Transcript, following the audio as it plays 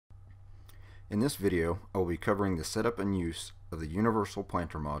In this video, I will be covering the setup and use of the Universal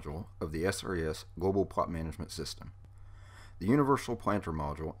Planter module of the SRS Global Plot Management System. The Universal Planter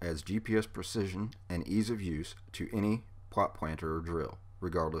module adds GPS precision and ease of use to any plot planter or drill,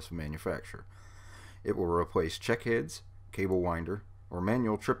 regardless of manufacturer. It will replace check heads, cable winder, or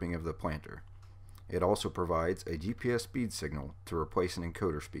manual tripping of the planter. It also provides a GPS speed signal to replace an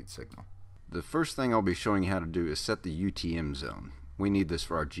encoder speed signal. The first thing I'll be showing you how to do is set the UTM zone. We need this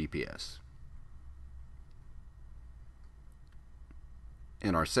for our GPS.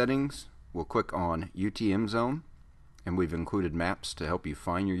 In our settings, we'll click on UTM zone, and we've included maps to help you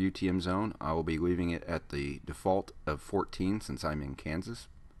find your UTM zone. I will be leaving it at the default of 14 since I'm in Kansas,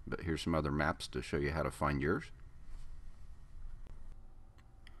 but here's some other maps to show you how to find yours.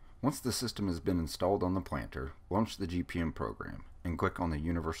 Once the system has been installed on the planter, launch the GPM program and click on the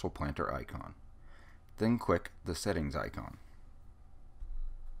Universal Planter icon. Then click the Settings icon.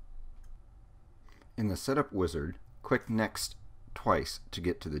 In the Setup wizard, click Next twice to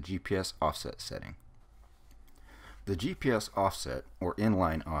get to the GPS offset setting. The GPS offset, or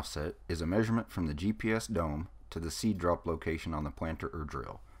inline offset, is a measurement from the GPS dome to the seed drop location on the planter or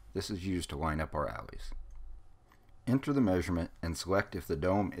drill. This is used to line up our alleys. Enter the measurement and select if the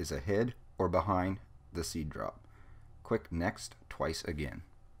dome is ahead or behind the seed drop. Click Next twice again.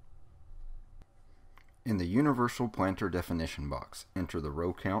 In the Universal Planter definition box, enter the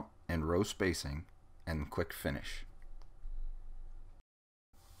row count and row spacing and click Finish.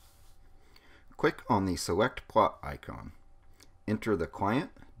 Click on the Select Plot icon. Enter the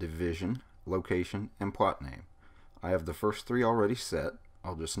client, division, location, and plot name. I have the first three already set.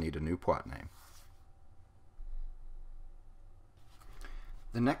 I'll just need a new plot name.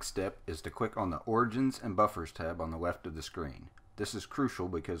 The next step is to click on the Origins and Buffers tab on the left of the screen. This is crucial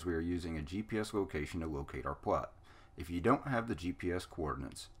because we are using a GPS location to locate our plot. If you don't have the GPS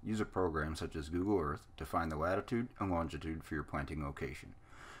coordinates, use a program such as Google Earth to find the latitude and longitude for your planting location.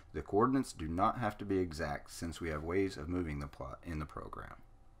 The coordinates do not have to be exact since we have ways of moving the plot in the program.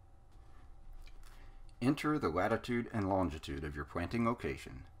 Enter the latitude and longitude of your planting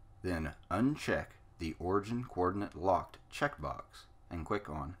location, then uncheck the Origin Coordinate Locked checkbox and click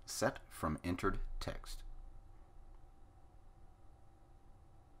on Set from Entered Text.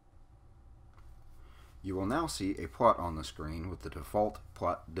 You will now see a plot on the screen with the default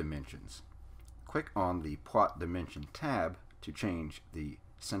plot dimensions. Click on the Plot Dimension tab to change the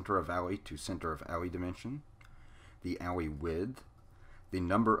center of alley to center of alley dimension, the alley width, the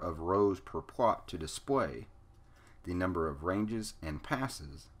number of rows per plot to display, the number of ranges and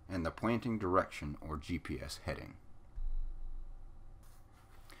passes, and the planting direction or GPS heading.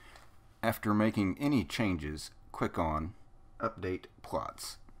 After making any changes, click on Update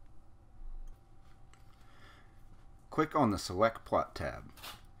Plots. Click on the Select Plot tab.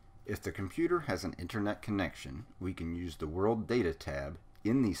 If the computer has an internet connection, we can use the World Data tab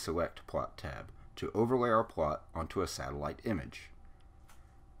in the Select Plot tab to overlay our plot onto a satellite image.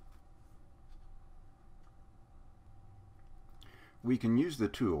 We can use the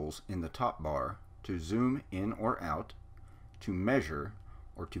tools in the top bar to zoom in or out, to measure,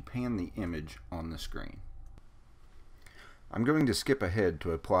 or to pan the image on the screen. I'm going to skip ahead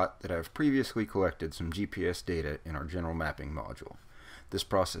to a plot that I've previously collected some GPS data in our general mapping module. This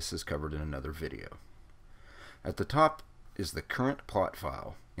process is covered in another video. At the top is the current plot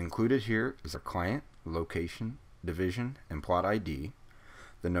file. Included here is our client, location, division, and plot ID,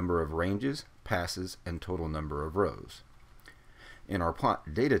 the number of ranges, passes, and total number of rows. In our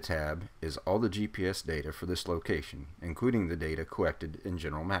Plot Data tab is all the GPS data for this location, including the data collected in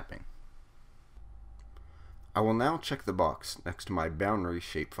general mapping. I will now check the box next to my boundary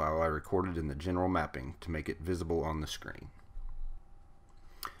shapefile I recorded in the general mapping to make it visible on the screen.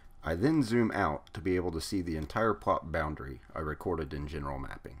 I then zoom out to be able to see the entire plot boundary I recorded in general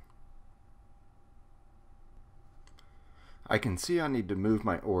mapping. I can see I need to move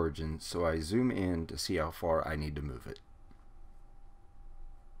my origin, so I zoom in to see how far I need to move it.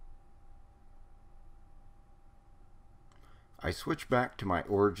 I switch back to my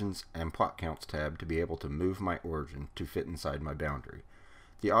Origins and Plot Counts tab to be able to move my origin to fit inside my boundary.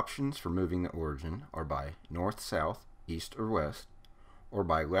 The options for moving the origin are by north, south, east, or west, or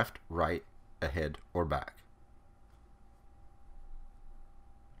by left, right, ahead, or back.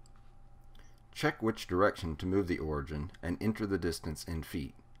 Check which direction to move the origin and enter the distance in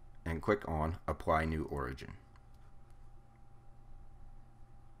feet, and click on Apply New Origin.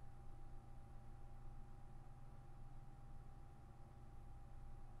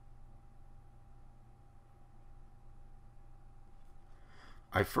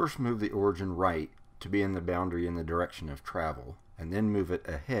 I first move the origin right to be in the boundary in the direction of travel, and then move it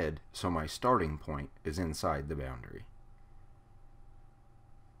ahead so my starting point is inside the boundary.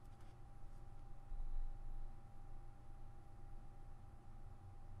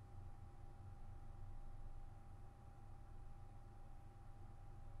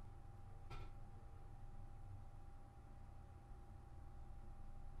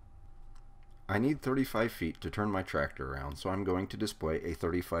 I need 35 feet to turn my tractor around, so I'm going to display a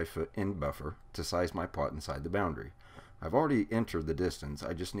 35-foot end buffer to size my plot inside the boundary. I've already entered the distance,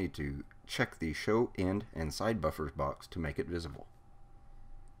 I just need to check the Show End and Side Buffers box to make it visible.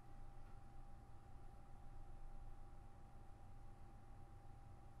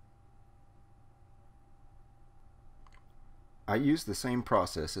 I use the same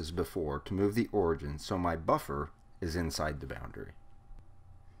process as before to move the origin so my buffer is inside the boundary.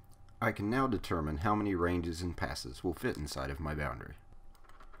 I can now determine how many ranges and passes will fit inside of my boundary.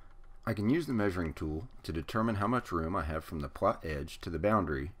 I can use the measuring tool to determine how much room I have from the plot edge to the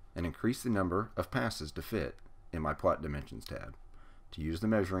boundary and increase the number of passes to fit in my plot dimensions tab. To use the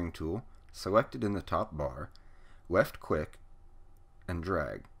measuring tool, select it in the top bar, left click, and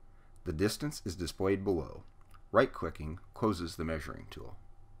drag. The distance is displayed below. Right-clicking closes the measuring tool.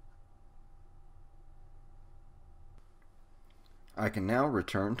 I can now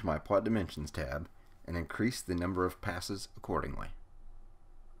return to my Plot Dimensions tab and increase the number of passes accordingly.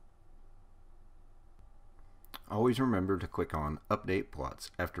 Always remember to click on Update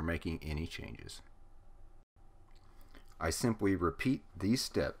Plots after making any changes. I simply repeat these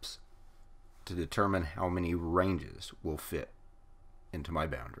steps to determine how many ranges will fit into my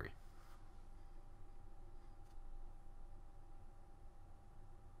boundary.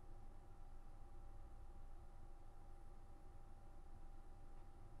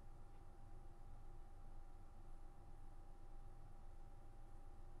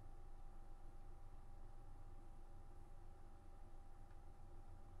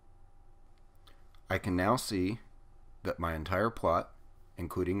 I can now see that my entire plot,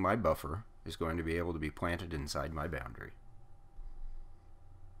 including my buffer, is going to be able to be planted inside my boundary.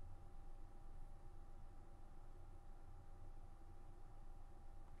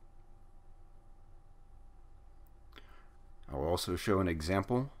 I will also show an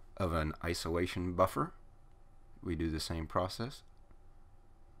example of an isolation buffer. We do the same process.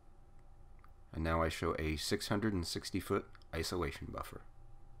 And now I show a 660-foot isolation buffer.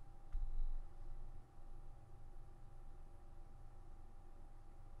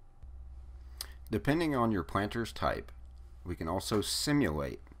 Depending on your planter's type, we can also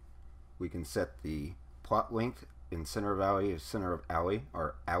simulate. We can set the plot length in center of alley as center of alley,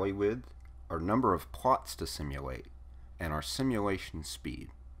 our alley width, our number of plots to simulate, and our simulation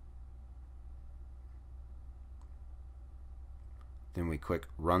speed. Then we click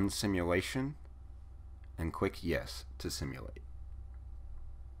Run Simulation and click Yes to simulate.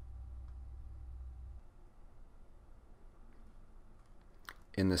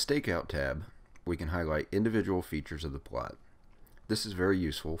 In the Stakeout tab, we can highlight individual features of the plot. This is very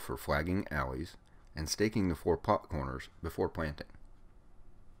useful for flagging alleys and staking the 4 plot corners before planting.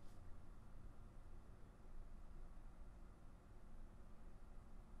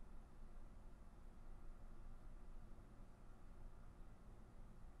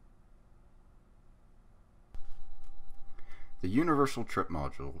 The Universal Trip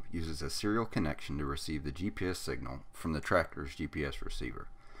module uses a serial connection to receive the GPS signal from the tractor's GPS receiver.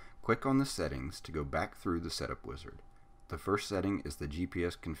 Click on the settings to go back through the setup wizard. The first setting is the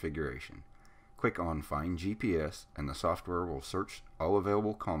GPS configuration. Click on Find GPS and the software will search all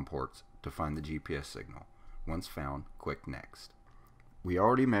available COM ports to find the GPS signal. Once found, click Next. We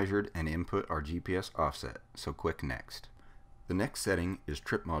already measured and input our GPS offset, so click Next. The next setting is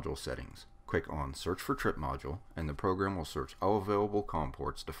Trip Module settings. Click on Search for Trip Module and the program will search all available COM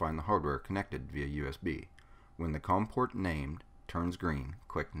ports to find the hardware connected via USB. When the COM port named turns green,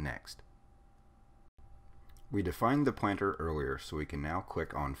 click Next. We defined the planter earlier, so we can now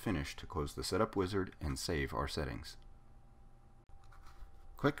click on Finish to close the setup wizard and save our settings.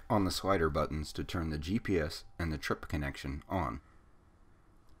 Click on the slider buttons to turn the GPS and the trip connection on.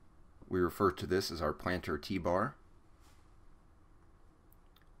 We refer to this as our planter T-bar.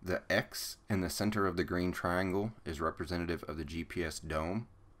 The X in the center of the green triangle is representative of the GPS dome.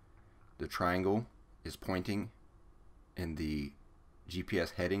 The triangle is pointing in the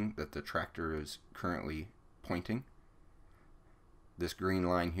GPS heading that the tractor is currently pointing. This green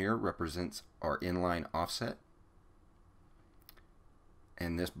line here represents our inline offset.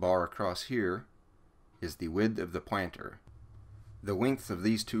 And this bar across here is the width of the planter. The lengths of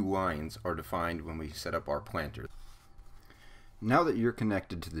these two lines are defined when we set up our planter. Now that you're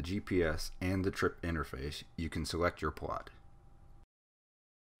connected to the GPS and the trip interface, you can select your plot.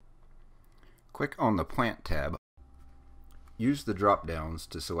 Click on the Plant tab. Use the drop-downs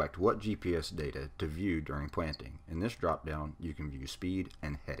to select what GPS data to view during planting. In this drop-down, you can view speed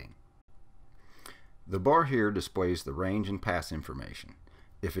and heading. The bar here displays the range and pass information.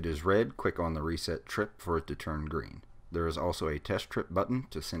 If it is red, click on the Reset Trip for it to turn green. There is also a Test Trip button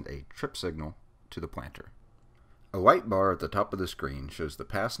to send a trip signal to the planter. A white bar at the top of the screen shows the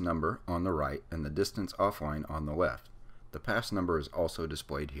pass number on the right and the distance offline on the left. The pass number is also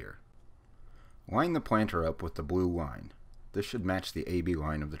displayed here. Line the planter up with the blue line. This should match the AB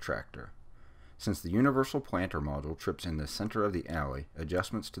line of the tractor. Since the universal planter module trips in the center of the alley,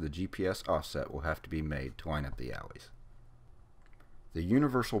 adjustments to the GPS offset will have to be made to line up the alleys. The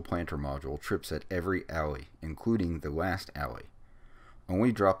universal planter module trips at every alley, including the last alley.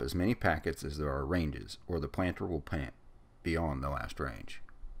 Only drop as many packets as there are ranges, or the planter will plant beyond the last range.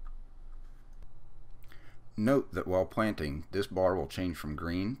 Note that while planting, this bar will change from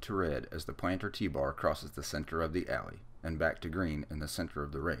green to red as the planter T-bar crosses the center of the alley, and back to green in the center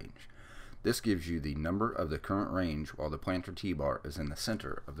of the range. This gives you the number of the current range while the planter T-bar is in the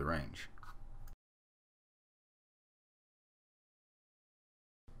center of the range.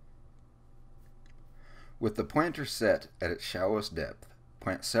 With the planter set at its shallowest depth,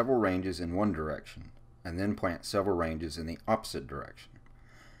 plant several ranges in one direction, and then plant several ranges in the opposite direction.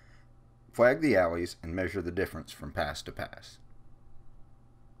 Flag the alleys and measure the difference from pass to pass.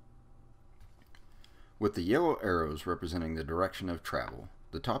 With the yellow arrows representing the direction of travel,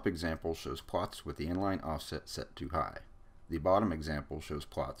 the top example shows plots with the inline offset set too high. The bottom example shows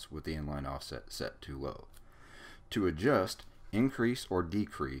plots with the inline offset set too low. To adjust, increase or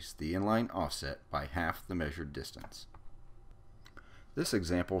decrease the inline offset by half the measured distance. This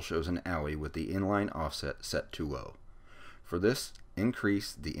example shows an alley with the inline offset set too low. For this,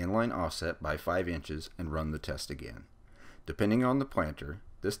 increase the inline offset by 5 inches and run the test again. Depending on the planter,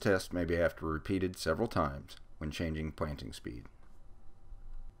 this test may be after repeated several times when changing planting speed.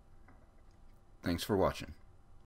 Thanks for watching.